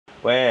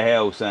Well,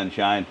 hell,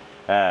 sunshine.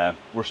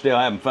 We're still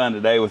having fun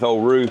today with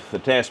old Ruth, the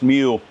test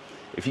mule.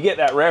 If you get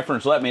that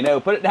reference, let me know.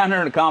 Put it down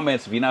there in the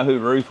comments if you know who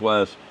Ruth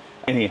was.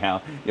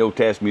 Anyhow, the old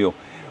test mule.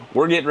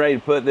 We're getting ready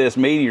to put this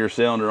Meteor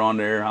cylinder on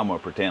there. I'm going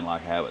to pretend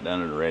like I haven't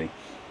done it already.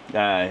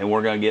 And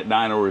we're going to get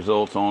dyno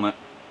results on it.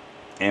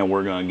 And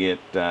we're going to get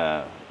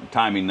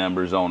timing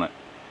numbers on it.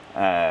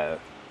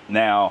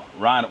 Now,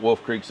 Ryan at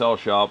Wolf Creek Saw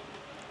Shop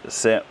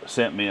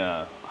sent me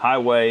a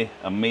Hyway,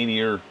 a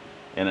Meteor,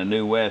 and a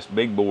New West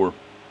big bore.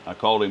 I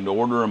called him to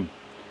order them,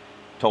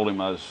 told him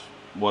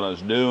what I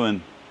was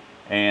doing,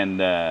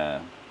 and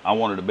I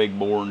wanted a big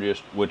bore and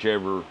just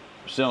whichever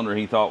cylinder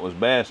he thought was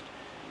best.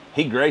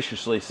 He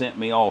graciously sent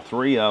me all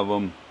three of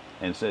them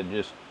and said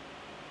just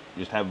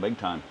have a big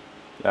time,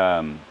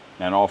 and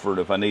offered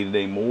if I needed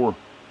any more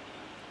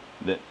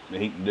that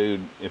he can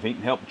do, if he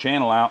can help the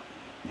channel out,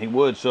 he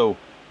would. So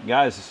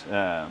guys,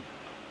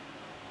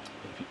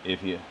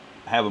 if you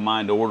have a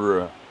mind to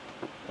order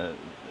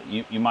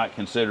you might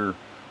consider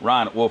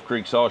Ryan at Wolf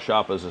Creek Saw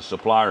Shop as a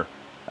supplier.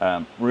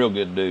 Real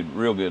good dude,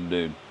 real good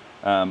dude.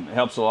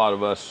 Helps a lot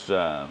of us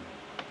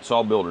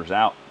saw builders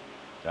out.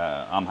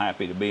 I'm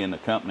happy to be in the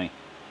company.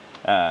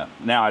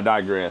 Now I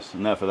digress.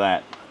 Enough of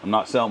that. I'm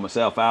not selling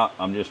myself out.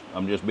 I'm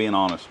just being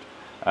honest.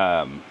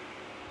 I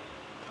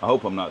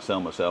hope I'm not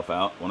selling myself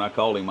out. When I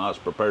called him, I was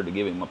prepared to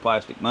give him my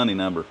plastic money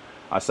number.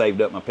 I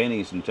saved up my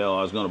pennies until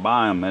I was going to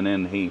buy them, and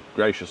then he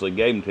graciously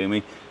gave them to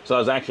me. So I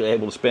was actually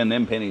able to spend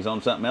them pennies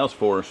on something else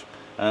for us.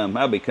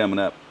 That'll be coming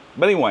up.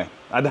 But anyway,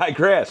 I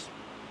digress.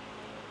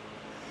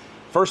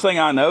 First thing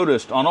I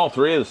noticed on all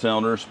three of the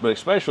cylinders, but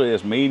especially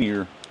this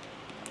Meteor,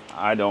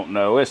 I don't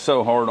know. It's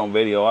so hard on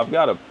video. I've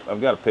got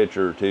a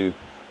picture or two.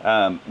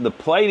 The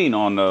plating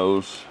on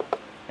those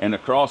and the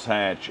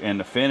crosshatch and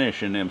the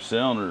finish in them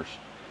cylinders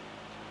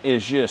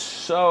is just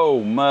so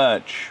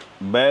much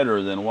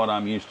better than what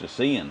I'm used to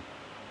seeing.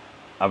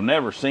 I've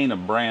never seen a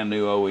brand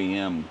new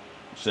OEM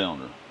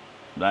cylinder.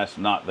 That's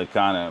not the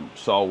kind of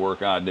saw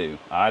work I do.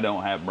 I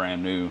don't have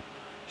brand new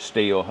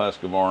Stihl,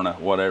 Husqvarna,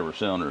 whatever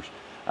cylinders.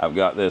 I've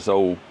got this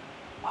old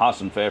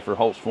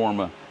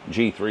Holzfforma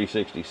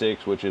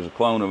G366, which is a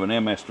clone of an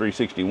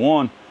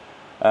MS361.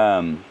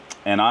 And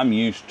I'm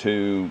used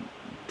to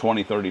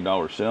 $20,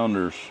 $30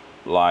 cylinders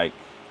like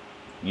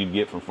you'd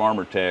get from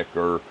Farmer Tech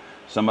or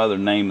some other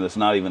name that's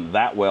not even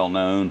that well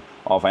known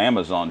off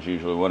Amazon's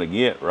usually what I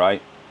get,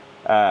 right?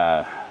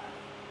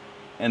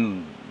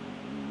 And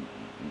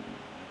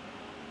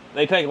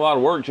they take a lot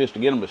of work just to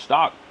get them to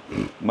stock.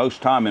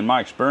 Most time, in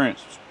my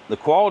experience, the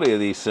quality of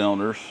these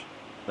cylinders,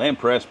 they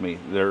impress me.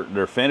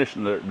 They're finished.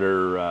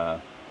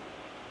 They're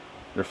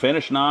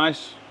finished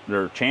nice.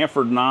 They're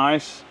chamfered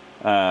nice.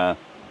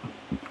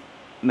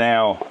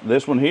 Now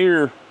this one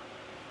here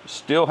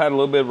still had a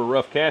little bit of a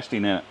rough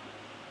casting in it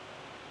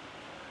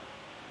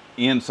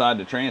inside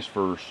the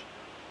transfers.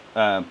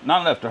 Not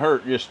enough to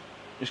hurt, just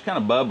kind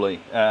of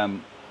bubbly. I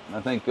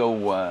think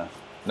old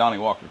Donnie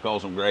Walker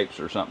calls them grapes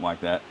or something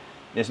like that.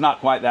 It's not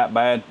quite that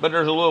bad, but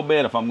there's a little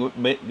bit if I'm going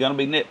to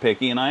be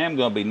nitpicky, and I am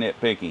going to be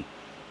nitpicky.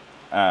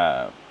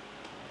 I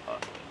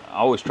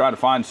always try to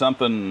find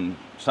something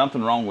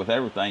wrong with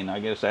everything. I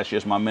guess that's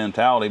just my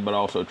mentality, but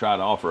also try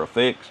to offer a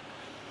fix.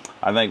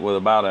 I think with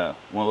about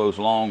one of those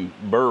long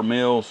burr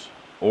mills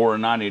or a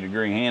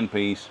 90-degree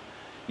handpiece,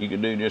 you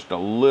could do just a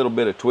little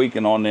bit of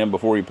tweaking on them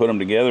before you put them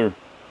together,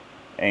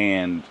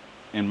 and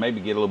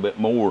maybe get a little bit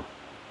more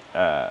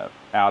out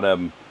of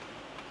them.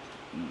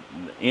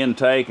 The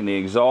intake and the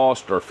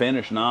exhaust are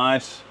finished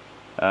nice.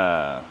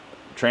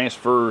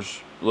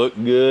 Transfers look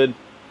good,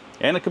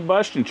 and the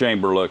combustion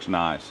chamber looks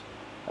nice.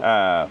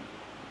 The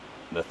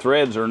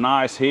threads are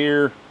nice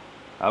here.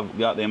 I've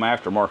got them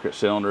aftermarket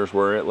cylinders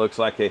where it looks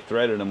like they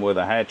threaded them with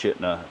a hatchet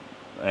and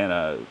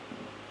a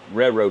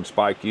railroad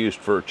spike used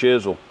for a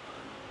chisel.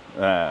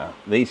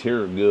 These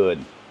here are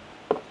good,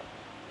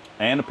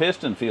 and the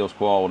piston feels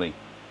quality.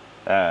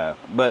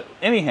 But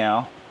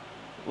anyhow,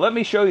 let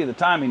me show you the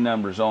timing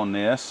numbers on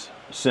this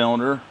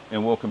cylinder,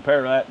 and we'll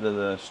compare that to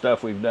the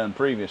stuff we've done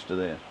previous to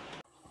this.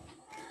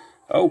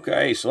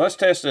 Okay, so let's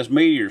test this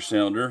Meteor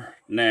cylinder.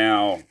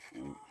 Now,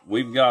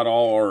 we've got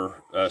all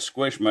our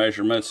squish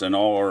measurements and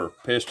all our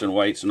piston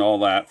weights and all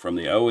that from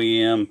the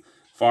OEM,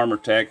 Farmer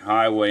Tech,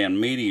 Hyway,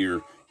 and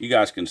Meteor. You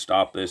guys can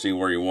stop this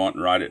anywhere you want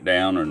and write it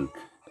down, and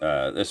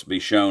this will be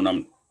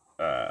shown.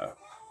 But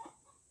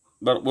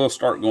we'll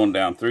start going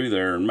down through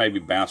there and maybe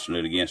bouncing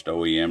it against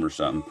OEM or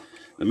something.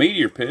 The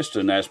Meteor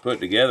piston that's put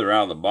together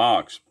out of the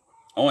box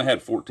only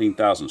had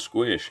 14,000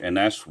 squish, and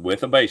that's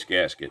with a base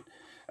gasket.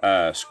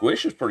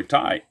 Squish is pretty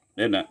tight,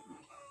 isn't it?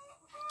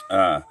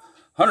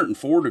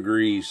 104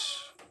 degrees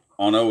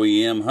on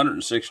OEM,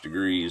 106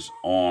 degrees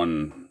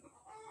on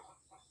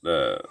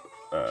the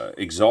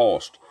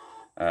exhaust.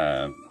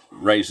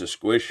 Raise the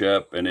squish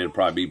up, and it'll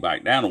probably be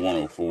back down to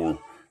 104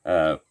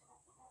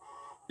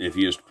 if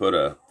you just put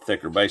a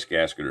thicker base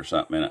gasket or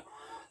something in it.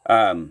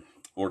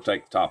 Or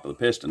take the top of the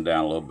piston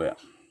down a little bit.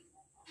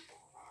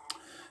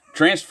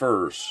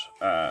 Transfers,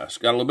 it's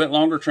got a little bit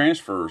longer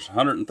transfers,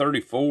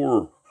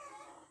 134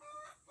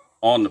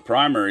 on the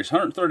primaries,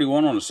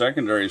 131 on the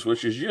secondaries,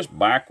 which is just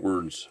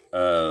backwards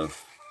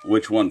of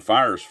which one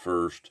fires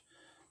first,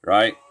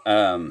 right?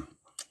 The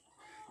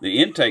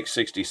intake's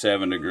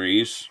 67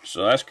 degrees,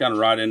 so that's kind of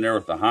right in there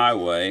with the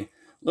Hyway. A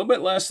little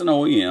bit less than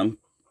OEM.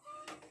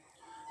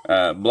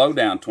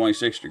 Blowdown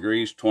 26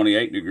 degrees,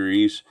 28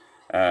 degrees.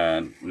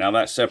 Now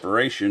that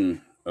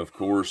separation, of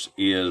course,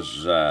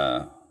 is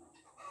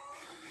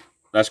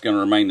that's going to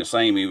remain the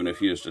same even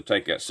if you was to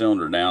take that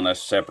cylinder down.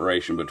 That's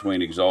separation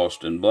between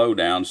exhaust and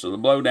blowdown. So the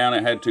blowdown,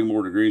 it had 2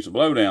 more degrees of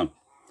blowdown.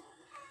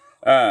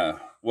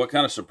 What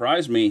kind of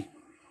surprised me,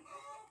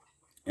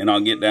 and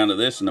I'll get down to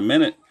this in a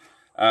minute,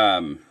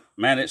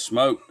 man, it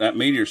smoked that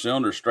Meteor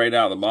cylinder straight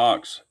out of the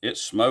box. It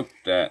smoked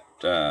that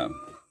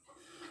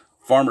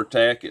Farmer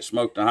Tech. It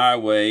smoked the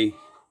Hyway,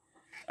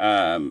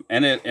 and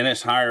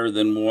it's higher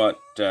than what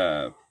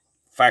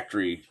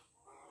factory.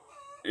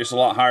 It's a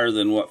lot higher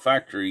than what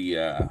factory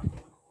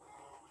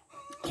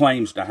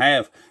claims to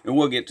have, and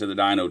we'll get to the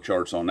dyno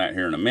charts on that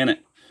here in a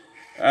minute.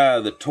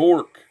 The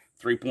torque,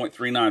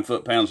 3.39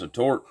 foot-pounds of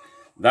torque.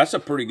 That's a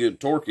pretty good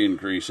torque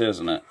increase,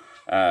 isn't it?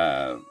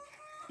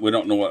 We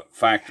don't know what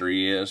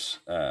factory is.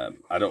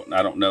 I don't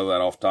know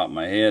that off the top of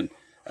my head.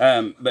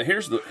 But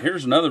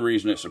here's another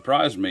reason it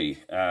surprised me.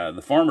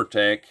 The Farmer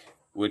Tech,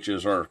 which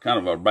is our kind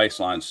of our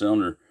baseline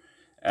cylinder,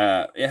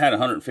 it had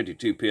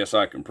 152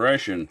 psi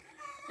compression,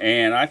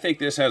 and I think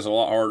this has a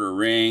lot harder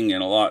ring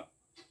and a lot.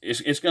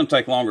 It's going to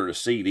take longer to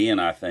seat in,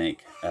 I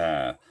think.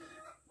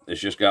 It's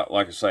just got,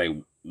 like I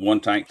say, one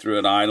tank through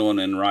it idle and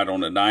then right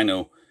on the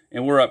dyno,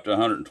 and we're up to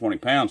 120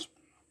 pounds.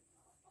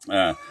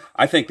 I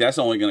think that's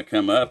only going to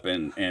come up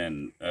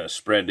and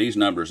spread these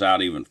numbers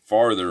out even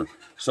farther.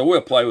 So we'll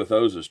play with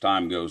those as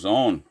time goes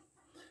on.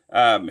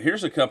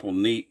 Here's a couple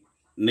neat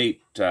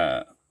things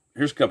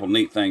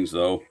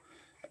though.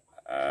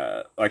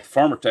 Like the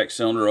Farmer Tech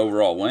cylinder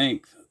overall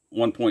length,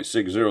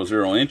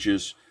 1.600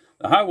 inches.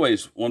 The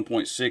Hyway's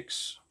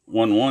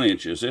 1.611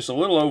 inches. It's a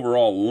little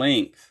overall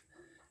length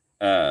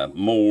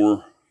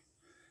more,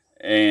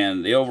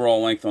 and the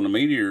overall length on the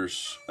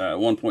Meteor's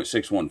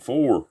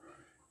 1.614.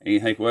 And you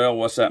think, well,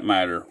 what's that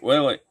matter?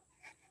 Well,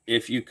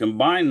 if you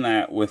combine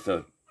that with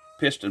a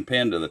piston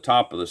pin to the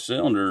top of the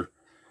cylinder,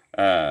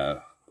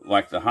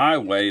 like the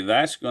Hyway,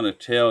 that's going to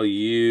tell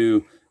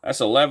you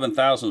that's 11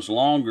 thousandths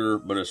longer,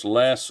 but it's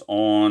less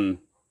on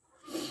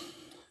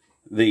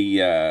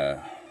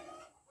the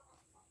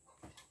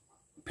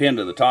pin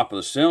to the top of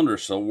the cylinder.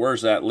 So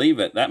where's that leave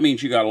it? That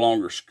means you got a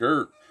longer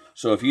skirt.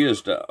 So if you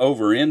was to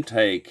over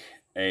intake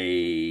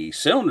a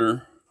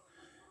cylinder,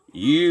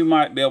 you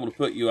might be able to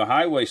put you a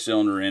Hyway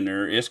cylinder in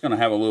there. It's going to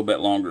have a little bit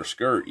longer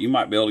skirt. You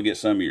might be able to get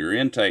some of your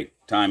intake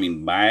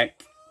timing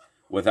back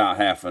without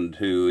having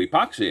to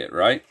epoxy it,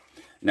 right?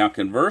 Now,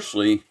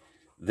 conversely,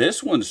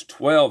 this one's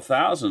 12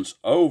 thousandths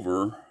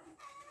over,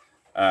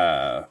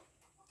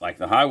 like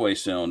the Hyway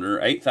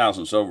cylinder, 8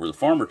 thousandths over the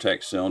Farmer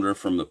Tech cylinder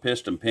from the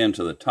piston pin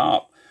to the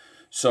top.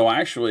 So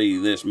actually,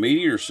 this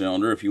Meteor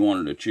cylinder, if you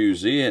wanted to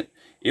choose it,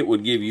 it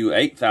would give you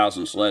 8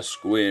 thousandths less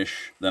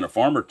squish than a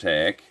Farmer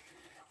Tech,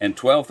 and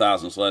 12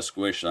 thousandths less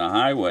squish than a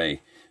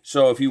Hyway.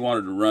 So if you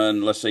wanted to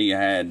run, let's say you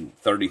had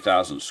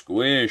 30,000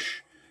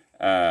 squish,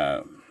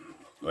 well,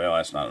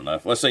 that's not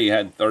enough. Let's say you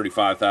had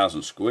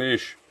 35,000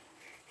 squish,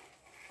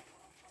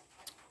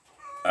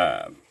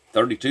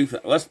 32.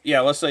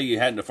 Let's say you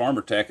had the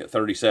Farmer Tech at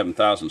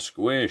 37,000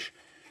 squish.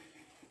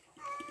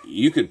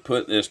 You could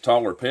put this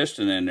taller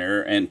piston in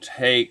there and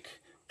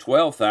take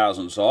 12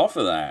 thousandths off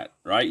of that,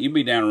 right? You'd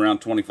be down around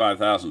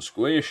 25,000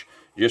 squish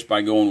just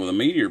by going with a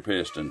Meteor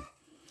piston.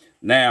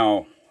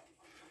 Now,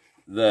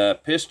 the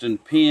piston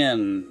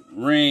pin,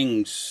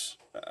 rings,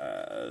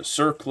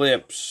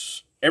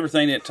 circlips,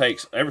 everything it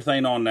takes,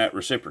 everything on that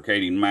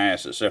reciprocating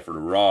mass except for the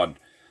rod.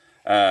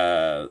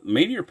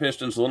 Meteor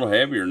piston's a little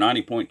heavier,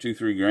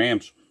 90.23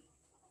 grams,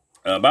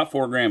 about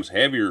 4 grams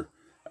heavier.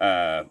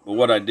 But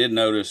what I did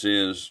notice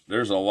is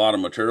there's a lot of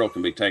material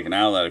can be taken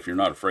out of that if you're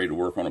not afraid to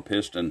work on a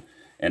piston.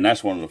 And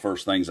that's one of the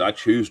first things I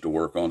choose to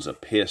work on is a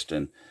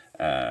piston.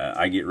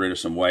 I get rid of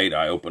some weight.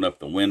 I open up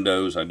the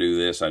windows. I do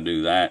this. I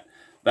do that.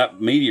 That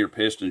Meteor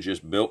piston's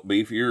just built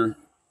beefier.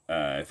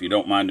 If you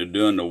don't mind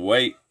doing the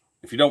weight,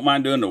 if you don't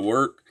mind doing the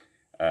work,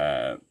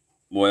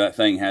 boy, that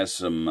thing has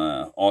some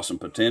awesome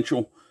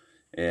potential.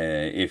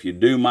 If you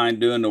do mind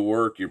doing the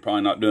work, you're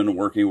probably not doing the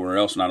work anywhere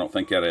else, and I don't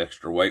think that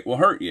extra weight will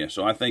hurt you.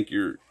 So I think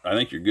you're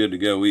good to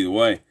go either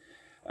way.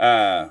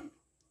 Now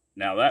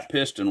that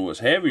piston was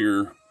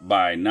heavier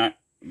by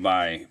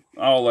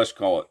let's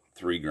call it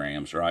 3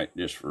 grams, right?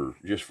 Just for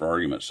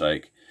argument's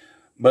sake.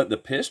 But the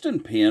piston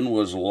pin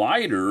was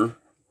lighter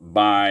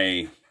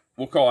by,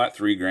 we'll call that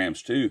 3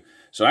 grams too.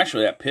 So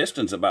actually that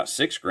piston's about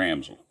 6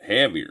 grams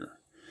heavier.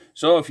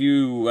 So if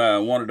you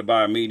wanted to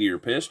buy a Meteor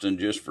piston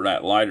just for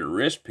that lighter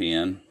wrist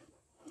pin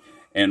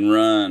and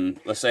run,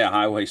 let's say, a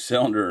Hyway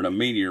cylinder and a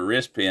Meteor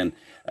wrist pin,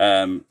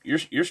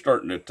 you're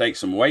starting to take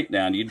some weight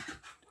down.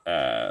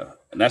 And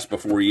that's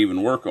before you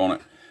even work on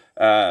it.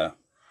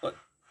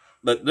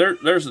 But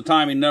there's the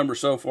timing number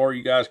so far.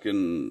 You guys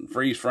can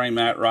freeze frame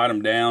that, write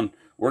them down.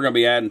 we're going to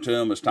be adding to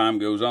them as time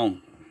goes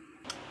on.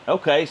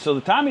 Okay, so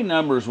the timing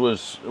numbers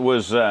was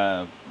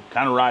kind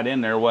of right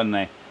in there, wasn't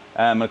they?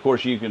 Of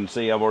course, you can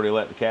see I've already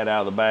let the cat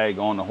out of the bag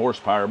on the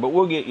horsepower, but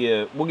we'll get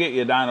you a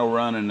dyno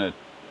run in the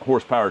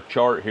horsepower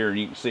chart here, and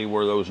you can see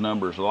where those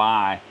numbers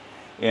lie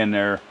in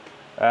there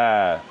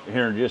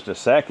here in just a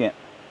second.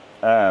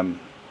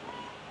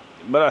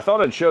 But I thought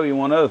I'd show you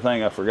one other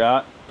thing I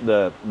forgot.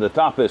 The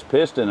top of this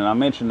piston, and I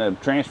mentioned the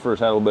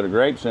transfers had a little bit of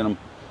grapes in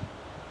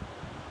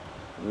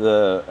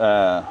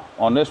them.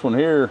 On this one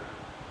here,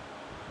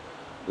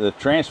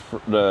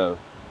 the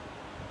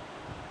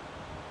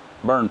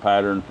burn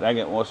pattern,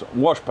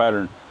 wash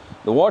pattern.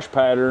 The wash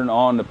pattern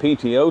on the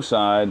PTO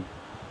side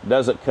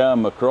doesn't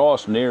come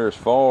across near as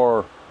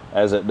far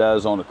as it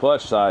does on the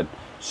clutch side.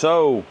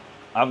 So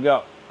I've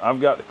got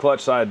the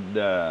clutch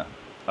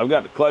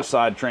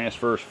side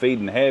transfers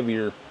feeding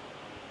heavier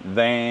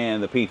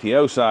than the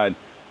PTO side.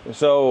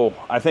 So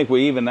I think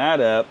we even that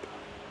up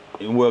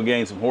and we'll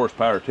gain some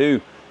horsepower too.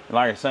 And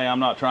like I say, I'm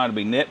not trying to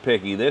be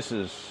nitpicky. This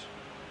is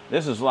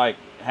like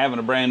having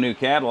a brand new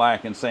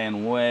Cadillac and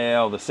saying,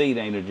 well, the seat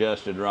ain't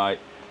adjusted right.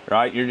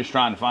 You're just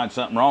trying to find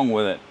something wrong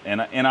with it.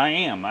 And I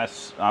am.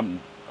 I'm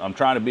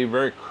trying to be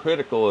very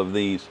critical of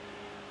these,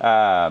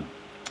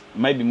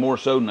 maybe more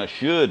so than I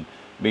should,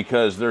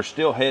 because they're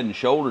still head and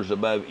shoulders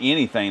above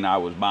anything I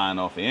was buying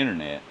off the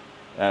internet,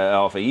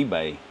 off of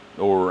eBay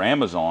or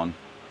Amazon.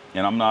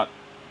 And I'm not,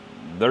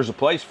 there's a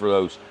place for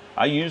those.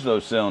 I use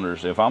those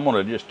cylinders. If I'm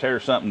gonna just tear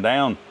something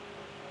down,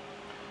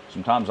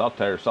 sometimes I'll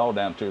tear a saw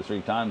down 2 or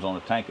 3 times on a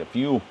tank of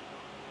fuel.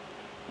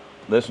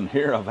 This one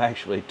here, I've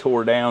actually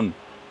tore down,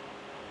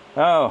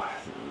 not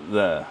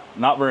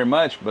very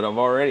much, but I've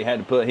already had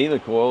to put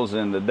helicoils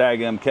in the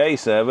daggum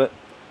case of it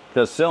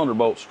because cylinder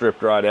bolts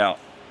stripped right out.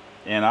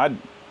 And I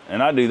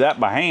do that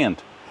by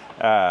hand.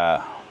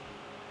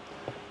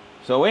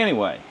 So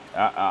anyway,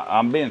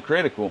 I'm being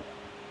critical,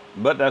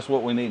 but that's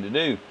what we need to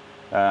do.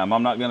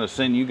 I'm not going to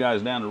send you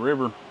guys down the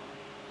river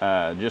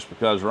just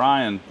because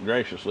Ryan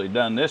graciously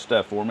done this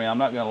stuff for me. I'm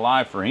not going to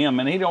lie for him,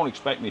 and he don't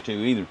expect me to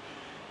either.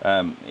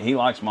 He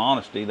likes my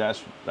honesty.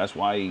 That's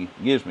why he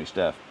gives me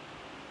stuff,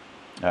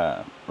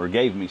 or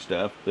gave me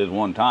stuff this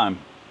one time.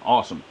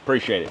 Awesome,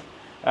 appreciate it.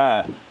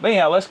 But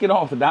anyhow, let's get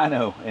off the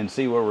dyno and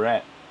see where we're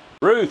at.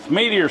 Ruth,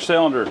 Meteor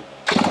cylinder.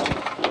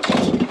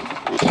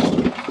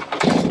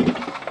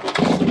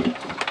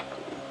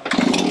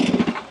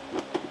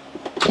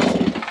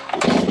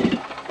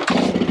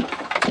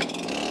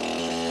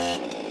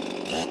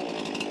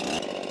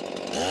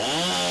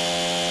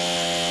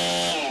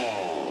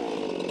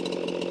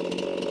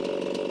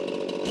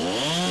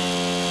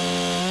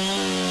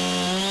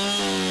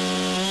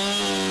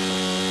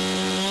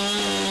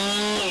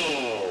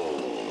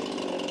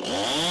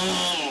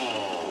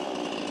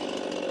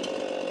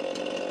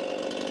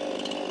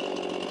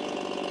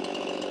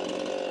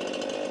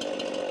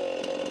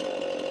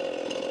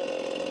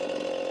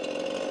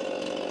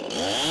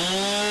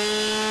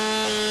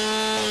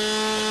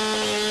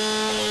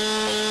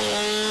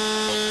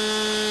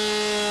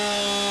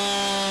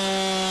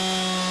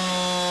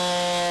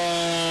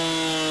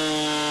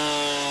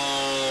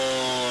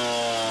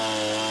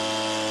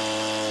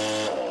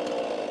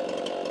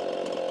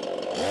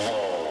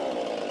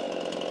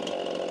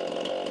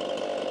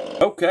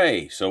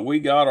 Okay, so we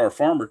got our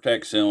Farmer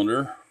Tech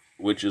cylinder,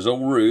 which is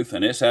old Ruth,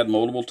 and it's had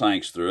multiple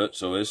tanks through it,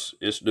 so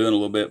it's doing a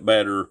little bit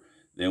better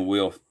than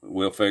we'll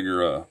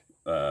figure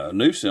a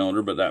new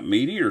cylinder. But that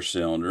Meteor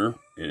cylinder,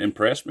 it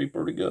impressed me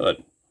pretty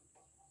good.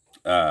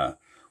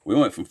 We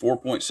went from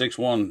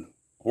 4.61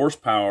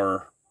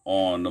 horsepower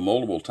on the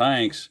multiple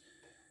tanks,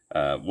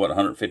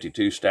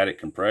 152 static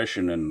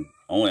compression, and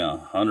only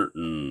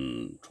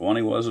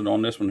 120 was it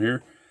on this one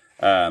here.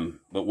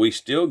 But we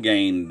still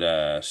gained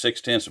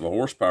 0.6 of a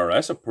horsepower.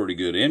 That's a pretty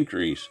good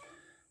increase.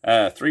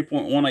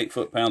 3.18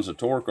 foot-pounds of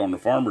torque on the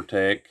Farmer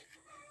Tech,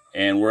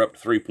 and we're up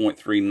to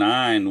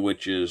 3.39,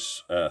 which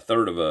is a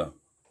third of a,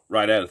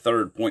 right at a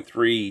third,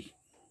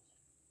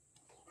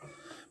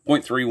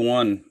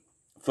 0.31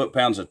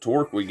 foot-pounds of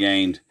torque we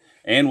gained,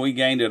 and we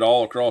gained it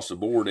all across the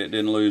board. It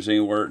didn't lose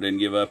anywhere. It didn't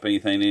give up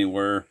anything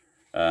anywhere.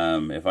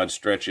 If I'd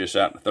stretch this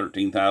out to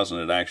 13,000,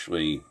 it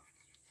actually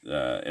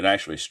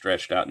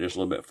stretched out just a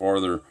little bit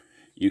farther.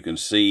 You can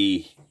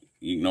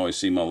always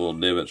see my little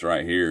divots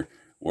right here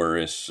where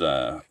it's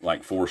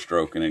like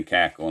 4-stroking and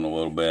cackling a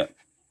little bit.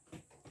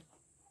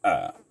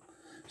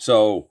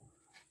 So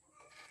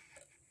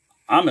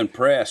I'm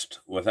impressed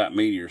with that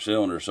Meteor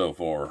cylinder so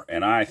far,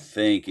 and I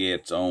think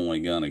it's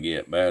only going to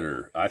get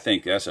better. I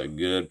think that's a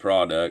good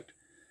product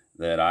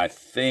that I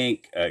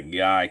think a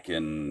guy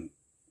can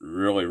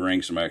really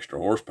wring some extra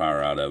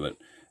horsepower out of it.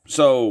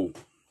 So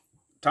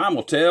time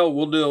will tell.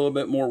 We'll do a little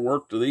bit more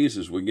work to these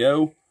as we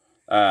go.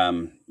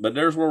 But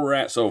there's where we're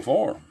at so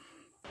far.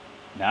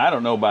 Now, I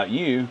don't know about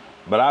you,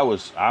 but I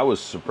was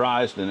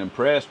surprised and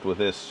impressed with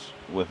this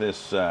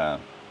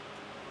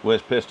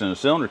piston and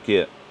cylinder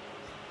kit.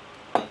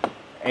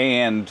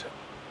 And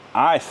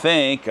I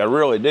think, I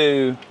really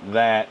do,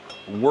 that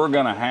we're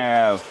going to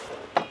have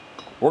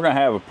we're going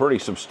to have a pretty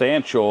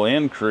substantial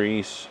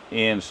increase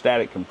in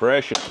static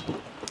compression.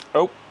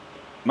 Oh,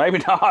 maybe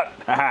not.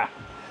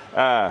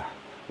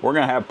 We're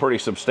going to have a pretty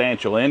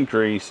substantial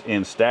increase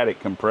in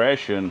static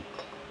compression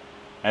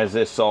as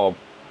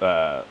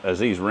as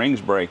these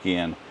rings break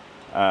in.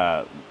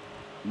 The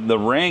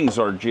rings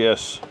are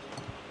just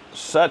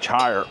such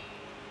higher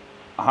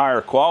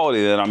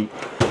quality that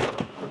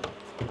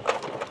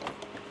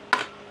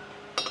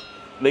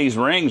these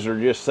rings are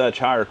just such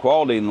higher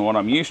quality than what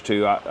I'm used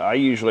to. I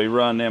usually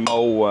run them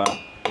old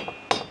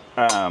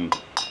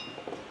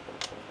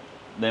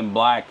them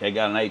black, they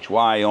got an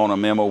Hyway on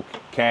them, them old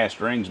cast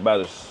rings about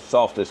as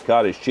soft as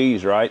cottage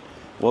cheese, right?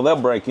 Well, they'll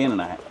break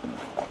in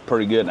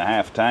pretty good in a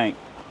half tank.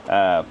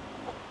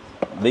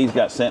 These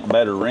got sent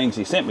better rings.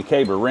 He sent me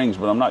cable rings,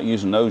 but I'm not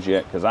using those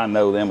yet because I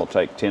know them will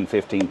take 10,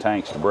 15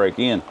 tanks to break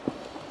in.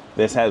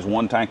 This has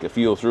 1 tank of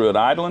fuel through it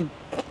idling,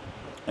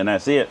 and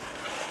that's it.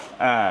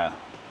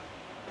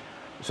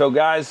 So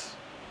guys,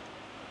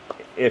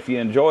 if you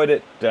enjoyed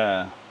it,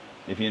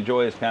 if you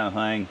enjoy this kind of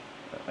thing,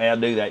 I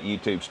do that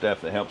YouTube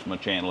stuff that helps my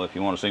channel if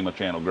you want to see my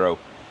channel grow.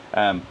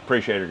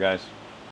 Appreciate it, guys.